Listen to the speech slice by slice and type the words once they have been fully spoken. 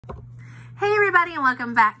Hey everybody, and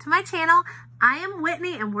welcome back to my channel. I am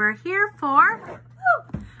Whitney and we're here for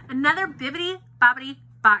another Bibbidi Bobbidi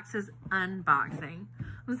Boxes unboxing.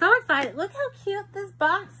 I'm so excited. Look how cute this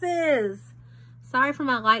box is. Sorry for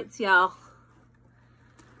my lights, y'all.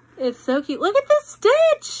 It's so cute. Look at this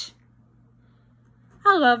stitch.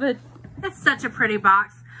 I love it. It's such a pretty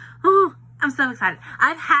box. Oh, I'm so excited.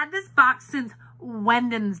 I've had this box since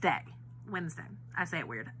Wednesday. I say it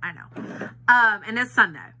weird. I know. And it's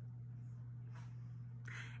Sunday.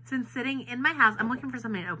 It's been sitting in my house. I'm looking for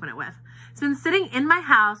something to open it with. It's been sitting in my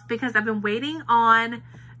house because I've been waiting on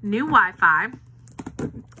new Wi-Fi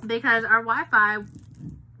because our Wi-Fi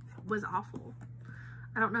was awful.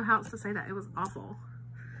 I don't know how else to say that. It was awful.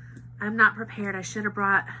 I'm not prepared. I should have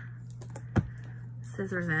brought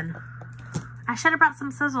scissors in. I should have brought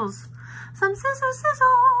some sizzles. Some scissors.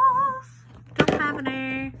 Don't have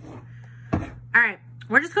any. All right.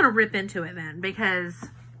 We're just going to rip into it then because...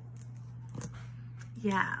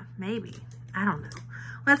 yeah, maybe. I don't know.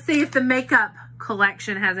 Let's see if the makeup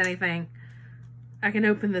collection has anything I can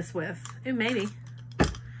open this with. Ooh, maybe.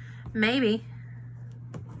 Maybe.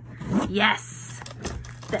 Yes.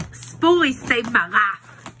 The spoolie saved my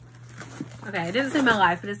life. Okay, it didn't save my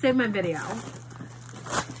life, but it saved my video.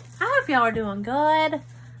 I hope y'all are doing good.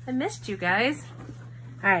 I missed you guys.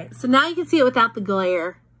 Alright, so now you can see it without the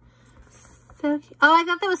glare. So cute. Oh, I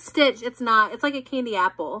thought that was stitched. It's not. It's like a candy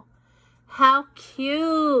apple. How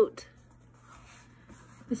cute.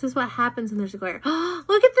 This is what happens when there's a glare. Oh,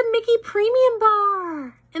 look at the Mickey Premium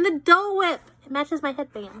Bar and the Dole Whip. It matches my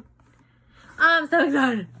headband. I'm so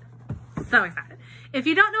excited. So excited. If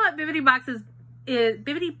you don't know what Bibbidi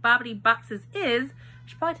Bobbidi Boxes is, I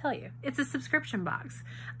should probably tell you. It's a subscription box.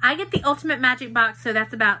 I get the Ultimate Magic Box, so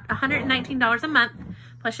that's about $119 a month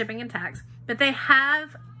plus shipping and tax. But they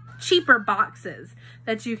have cheaper boxes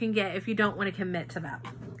that you can get if you don't want to commit to that.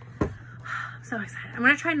 I'm so excited. I'm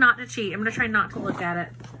going to try not to cheat. I'm going to try not to look at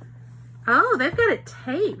it. Oh, they've got it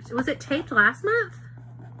taped. Was it taped last month?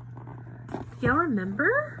 Y'all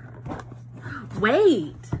remember?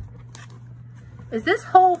 Wait. Is this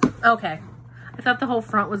whole... okay. I thought the whole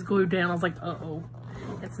front was glued down. I was like, uh-oh.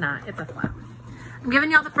 It's not. It's a flap. I'm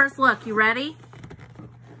giving y'all the first look. You ready?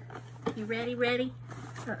 You ready?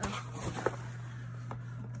 Uh-oh.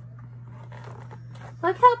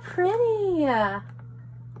 Look how pretty.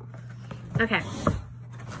 Okay.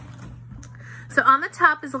 So on the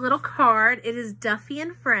top is a little card. It is Duffy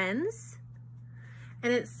and Friends.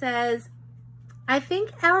 And it says, I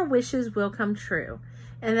think our wishes will come true.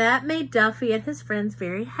 And that made Duffy and his friends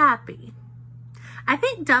very happy. I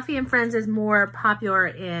think Duffy and Friends is more popular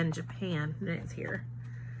in Japan than it's here.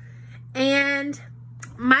 And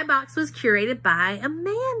my box was curated by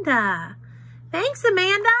Amanda. Thanks,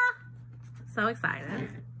 Amanda. So excited.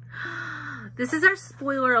 This is our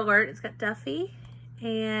spoiler alert. It's got Duffy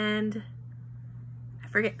and I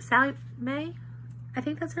forget, Sally Mae? I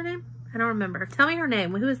think that's her name. I don't remember. Tell me her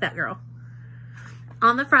name. Who is that girl?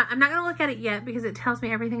 On the front, I'm not going to look at it yet because it tells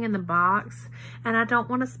me everything in the box and I don't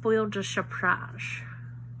want to spoil the surprise.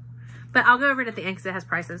 But I'll go over it at the end because it has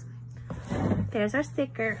prices. There's our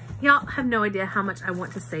sticker. Y'all have no idea how much I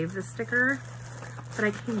want to save this sticker, but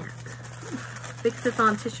I can't because it's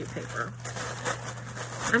on tissue paper.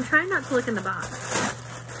 I'm trying not to look in the box.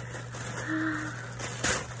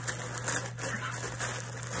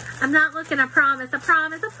 I'm not looking, I promise.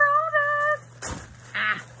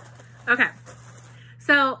 Ah, okay.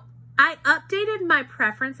 So I updated my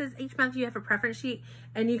preferences. Each month you have a preference sheet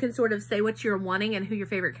and you can sort of say what you're wanting and who your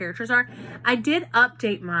favorite characters are. I did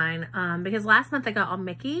update mine because last month I got all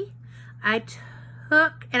Mickey. I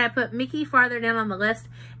took and I put Mickey farther down on the list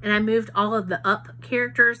and I moved all of the up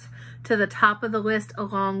characters to the top of the list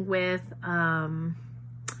along with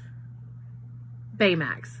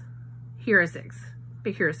Baymax, Hero 6,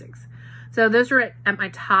 Big Hero 6. So those are at my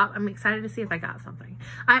top. I'm excited to see if I got something.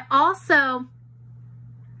 I also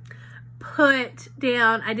put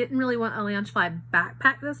down, I didn't really want a Loungefly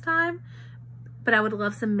backpack this time, but I would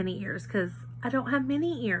love some mini ears because I don't have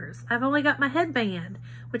mini ears. I've only got my headband,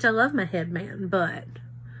 which I love my headband, but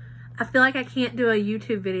I feel like I can't do a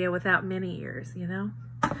YouTube video without mini ears, you know?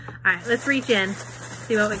 All right, let's reach in,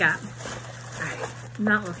 see what we got. All right, I'm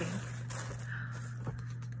not looking.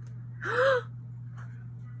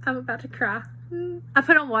 I'm about to cry. I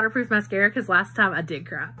put on waterproof mascara because last time I did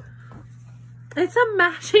cry. It's a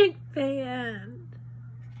magic band.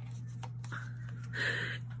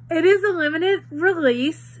 It is a limited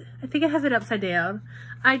release. I think I have it upside down.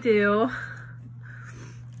 I do.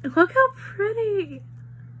 Look how pretty.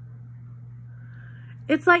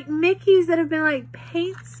 It's like Mickeys that have been like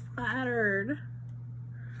paint splattered.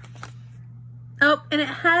 Oh, and it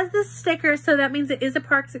has this sticker, so that means it is a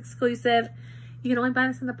parks exclusive. You can only buy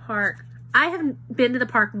this in the park. I haven't been to the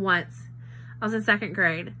park once. I was in 2nd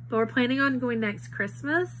grade, but we're planning on going next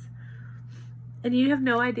Christmas. And you have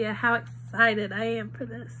no idea how excited I am for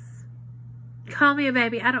this. Call me a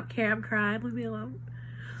baby. I don't care. I'm crying. Leave me alone.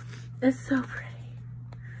 It's so pretty.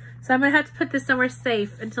 So I'm going to have to put this somewhere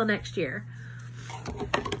safe until next year.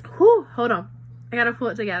 Whew, hold on. I got to pull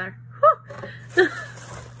it together. Whew.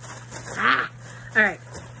 Ah, all right.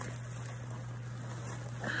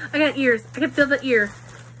 I got ears. I can feel the ear.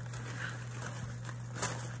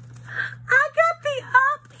 I got the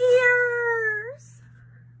up ears.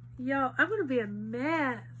 Yo, I'm going to be a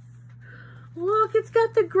mess. Look, it's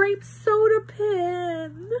got the grape soda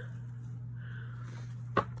pen.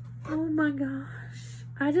 Oh my gosh.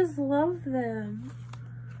 I just love them.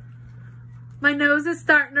 My nose is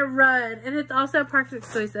starting to run, and it's also parks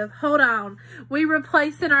exclusive. Hold on. We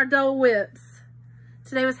replacing our Dole Whips.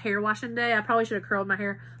 Today was hair washing day. I probably should have curled my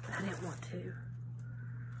hair, but I didn't want to.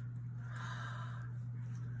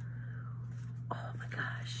 Oh my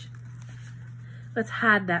gosh. Let's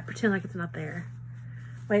hide that. Pretend like it's not there.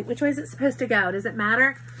 Wait, which way is it supposed to go? Does it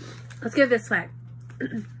matter? Let's go this way.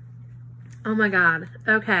 Oh my God.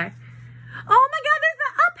 Okay. Oh my God, there's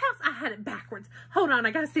the up house. I had it backwards. Hold on,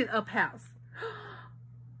 I gotta see the up house.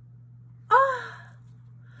 Oh,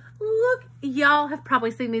 look. Y'all have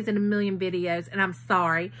probably seen these in a million videos, and I'm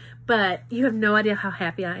sorry, but you have no idea how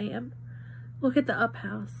happy I am. Look at the up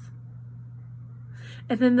house.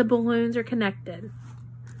 And then the balloons are connected.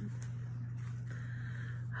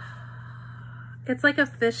 It's like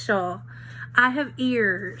official. I have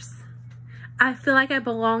ears. I feel like I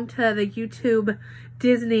belong to the YouTube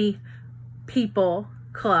Disney people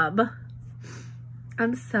club.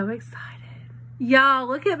 I'm so excited. Y'all,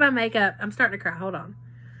 look at my makeup. I'm starting to cry. Hold on.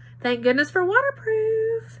 Thank goodness for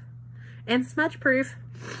waterproof and smudge proof.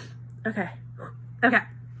 Okay. Okay.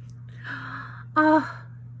 Oh,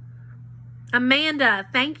 Amanda,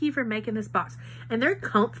 thank you for making this box. And they're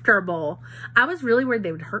comfortable. I was really worried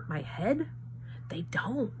they would hurt my head. They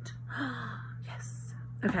don't. Yes.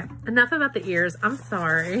 Okay. Enough about the ears. I'm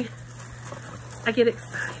sorry. I get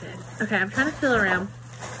excited. Okay, I'm trying to feel around.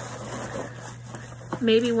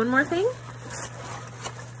 Maybe one more thing?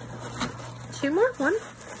 2 more? 1?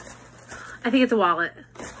 I think it's a wallet.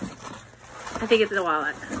 I think it's a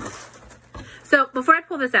wallet. So before I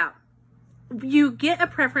pull this out, you get a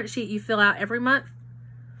preference sheet you fill out every month.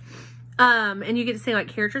 And you get to say like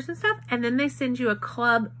characters and stuff. And then they send you a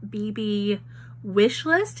Club BB wish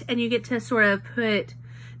list. And you get to sort of put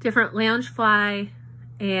different Loungefly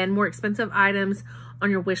and more expensive items on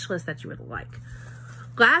your wish list that you would like.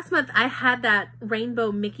 Last month, I had that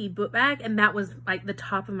rainbow Mickey book bag, and that was like the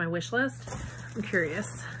top of my wish list. I'm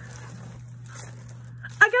curious.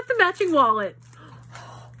 I got the matching wallet.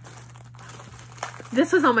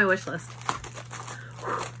 This was on my wish list.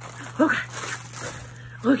 Okay.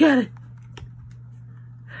 Look at it.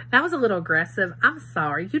 That was a little aggressive. I'm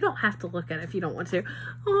sorry. You don't have to look at it if you don't want to.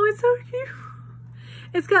 Oh, it's so cute.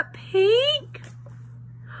 It's got pink.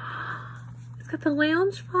 It's got the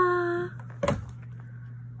Loungefly.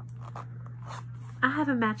 I have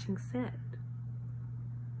a matching set.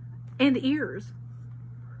 And ears.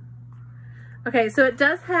 Okay, so it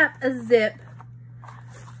does have a zip.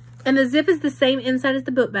 And the zip is the same inside as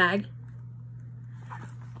the book bag.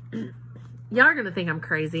 Y'all are going to think I'm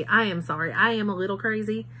crazy. I am sorry. I am a little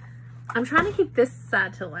crazy. I'm trying to keep this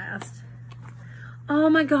side to last. Oh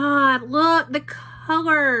my God. Look, the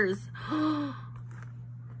colors.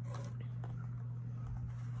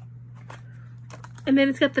 And then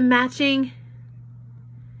it's got the matching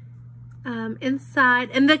inside.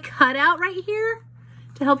 And the cutout right here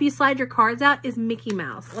to help you slide your cards out is Mickey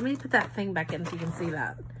Mouse. Let me put that thing back in so you can see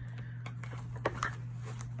that.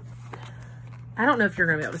 I don't know if you're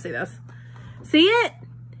going to be able to see this. See it?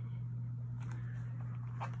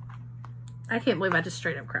 I can't believe I just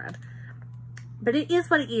straight up cried. But it is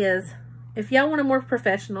what it is. If y'all want a more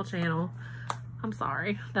professional channel, I'm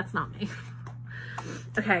sorry. That's not me.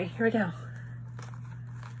 Okay, here we go.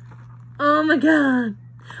 Oh my God.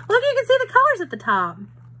 Look, you can see the colors at the top.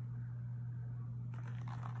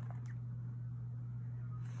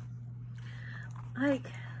 Like,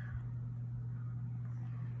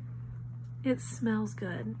 it smells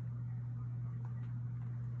good.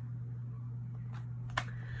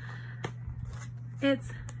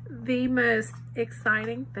 It's the most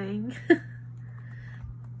exciting thing.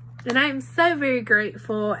 And I am so very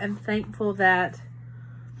grateful and thankful that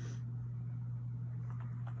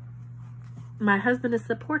my husband is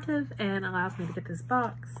supportive and allows me to get this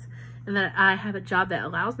box, and that I have a job that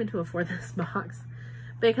allows me to afford this box,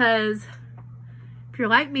 because you're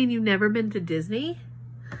like me and you've never been to Disney,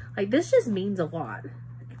 like this just means a lot.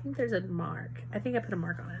 I think there's a mark. I think I put a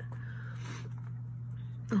mark on it.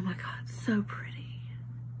 Oh my God, so pretty.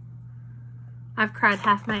 I've cried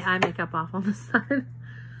half my eye makeup off on the side.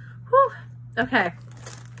 Whew. Okay.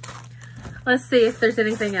 Let's see if there's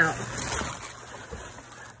anything else.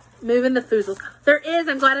 Moving the foozles. There is.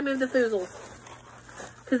 I'm glad I moved the foozles.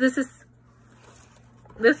 Because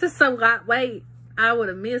this is so lightweight. I would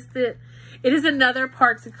have missed it. It is another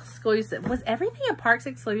Parks exclusive. Was everything a Parks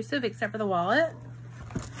exclusive except for the wallet?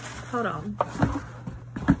 Hold on.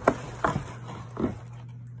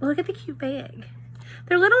 Look at the cute bag.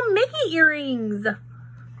 They're little Mickey earrings.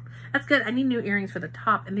 That's good. I need new earrings for the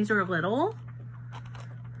top. And these are little.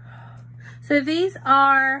 So these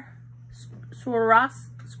are Swarovski.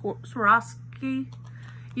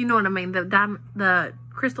 You know what I mean. The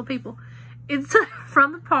crystal people. It's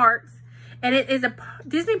from the parks. And it is a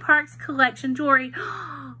Disney Parks collection jewelry.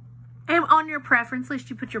 And on your preference list,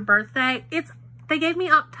 you put your birthday. They gave me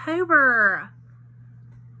October.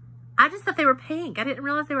 I just thought they were pink. I didn't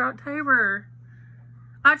realize they were October.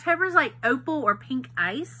 October is like opal or pink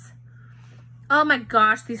ice. Oh my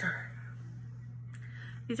gosh, these are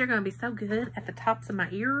going to be so good at the tops of my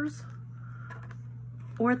ears.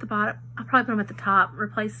 Or at the bottom. I'll probably put them at the top.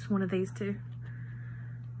 Replace one of these two.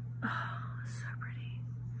 Oh, so pretty.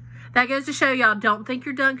 That goes to show y'all, don't think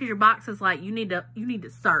you're done because your box is like, you need to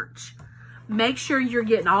search. Make sure you're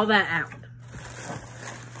getting all that out.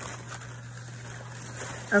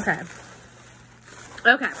 Okay.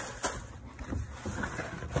 Okay.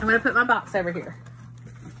 I'm going to put my box over here.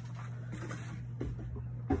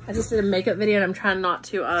 I just did a makeup video and I'm trying not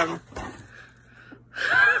to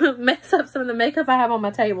mess up some of the makeup I have on my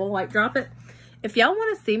table. Like, drop it. If y'all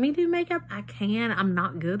want to see me do makeup, I can. I'm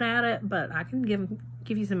not good at it, but I can give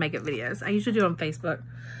you some makeup videos. I usually do on Facebook.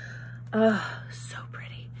 So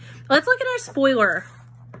pretty. Let's look at our spoiler.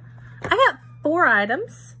 I got 4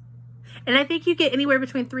 items. And I think you get anywhere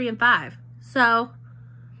between 3 and 5. So,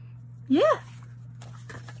 yeah.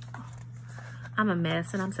 I'm a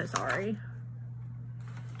mess and I'm so sorry.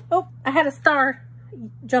 Oh, I had a star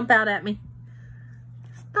jump out at me.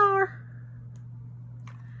 Star.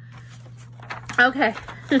 Okay.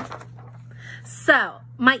 So,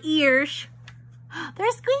 my ears.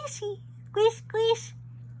 They're squishy. Squish, squish,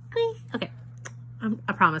 squish. Okay.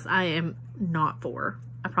 I promise I am not 4.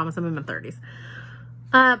 I promise I'm in my 30s.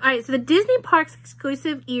 Alright, so the Disney Parks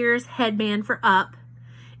exclusive ears headband for Up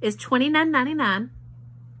is $29.99.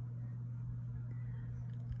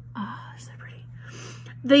 Oh, so pretty.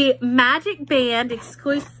 The Magic Band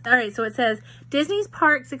exclusive, alright, so it says Disney's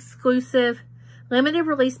Parks exclusive limited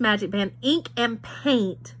release Magic Band ink and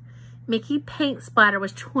paint. Mickey paint splatter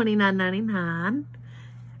was $29.99.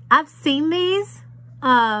 I've seen these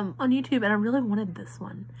on YouTube and I really wanted this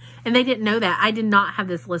one. And they didn't know that. I did not have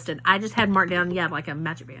this listed. I just had marked down, yeah, like a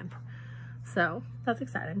Magic Band. So, that's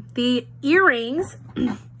exciting. The earrings,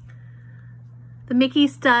 the Mickey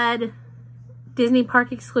Stud Disney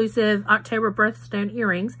Park exclusive October birthstone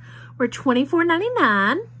earrings were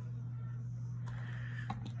 $24.99.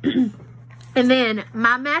 And then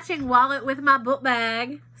my matching wallet with my book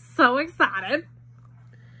bag. So excited.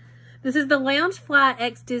 This is the Loungefly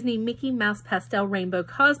X Disney Mickey Mouse Pastel Rainbow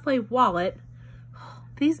Cosplay Wallet.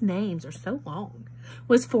 These names are so long.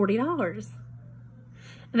 Was $40.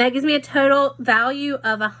 And that gives me a total value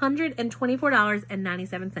of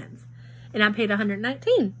 $124.97. And I paid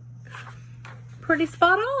 $119. Pretty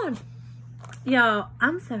spot on. Y'all,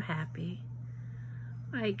 I'm so happy.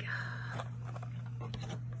 Like,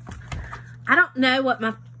 I don't know what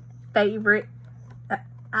my favorite,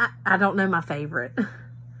 I don't know my favorite.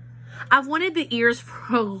 I've wanted the ears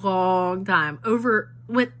for a long time.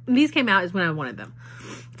 When these came out is when I wanted them.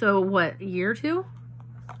 So what, a year or 2?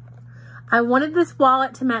 I wanted this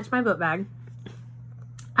wallet to match my book bag.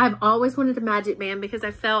 I've always wanted a Magic Band because I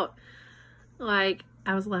felt like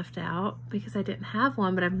I was left out because I didn't have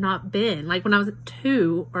one, but I've not been. Like when I was at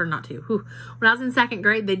 2, or not 2, when I was in 2nd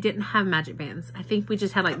grade, they didn't have Magic Bands. I think we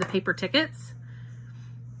just had like the paper tickets.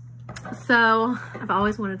 So I've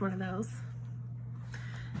always wanted one of those.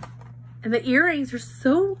 And the earrings are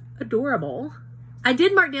so adorable. I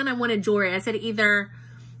did mark down I wanted jewelry. I said either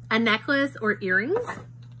a necklace or earrings.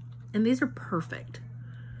 And these are perfect.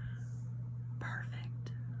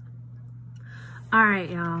 Perfect. All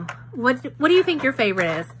right, y'all. What do you think your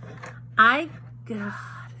favorite is? God.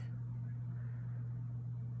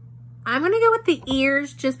 I'm going to go with the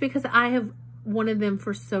ears just because I have wanted them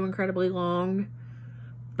for so incredibly long.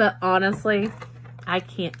 But honestly, I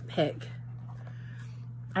can't pick.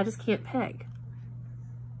 I just can't pick.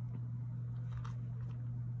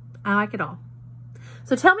 I like it all.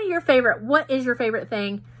 So tell me your favorite. What is your favorite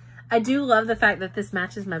thing? I do love the fact that this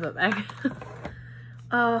matches my book bag.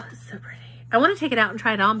 Oh, it's so pretty. I want to take it out and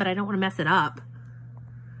try it on, but I don't want to mess it up.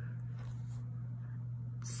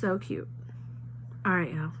 So cute. All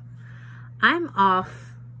right, y'all. I'm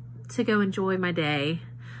off to go enjoy my day.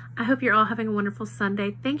 I hope you're all having a wonderful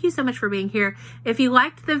Sunday. Thank you so much for being here. If you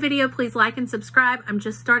liked the video, please like and subscribe. I'm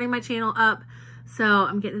just starting my channel up, so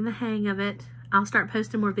I'm getting the hang of it. I'll start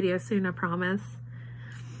posting more videos soon, I promise.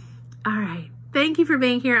 All right. Thank you for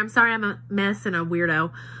being here. I'm sorry I'm a mess and a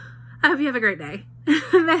weirdo. I hope you have a great day.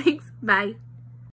 Thanks. Bye.